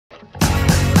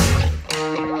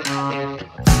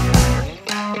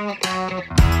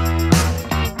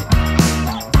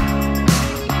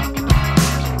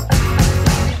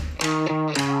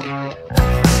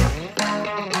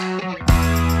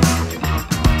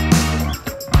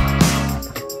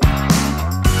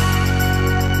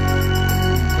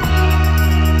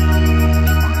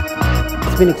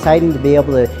been exciting to be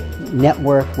able to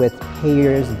network with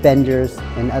payers, vendors,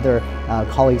 and other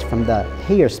colleagues from the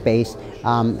payer space,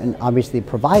 and obviously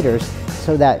providers,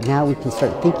 so that now we can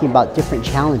start thinking about different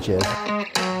challenges.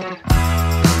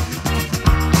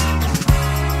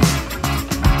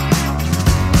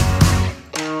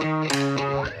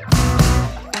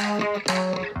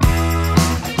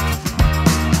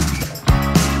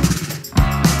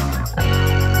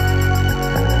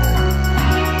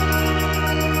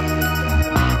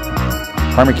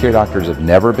 Primary care doctors have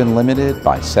never been limited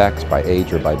by sex, by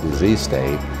age, or by disease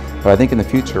state, but I think in the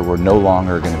future we're no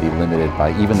longer going to be limited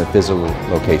by even the physical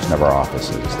location of our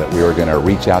offices, that we are going to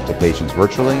reach out to patients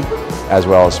virtually as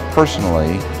well as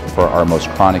personally for our most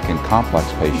chronic and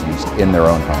complex patients in their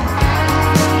own home.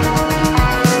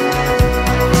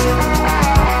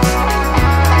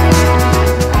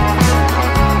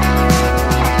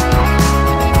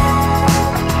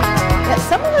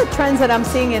 Trends that I'm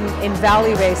seeing in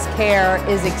value-based care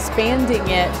is expanding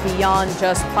it beyond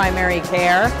just primary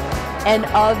care, and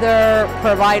other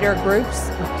provider groups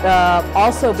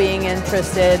also being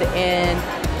interested in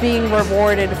being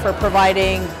rewarded for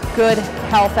providing good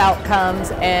health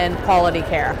outcomes and quality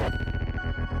care.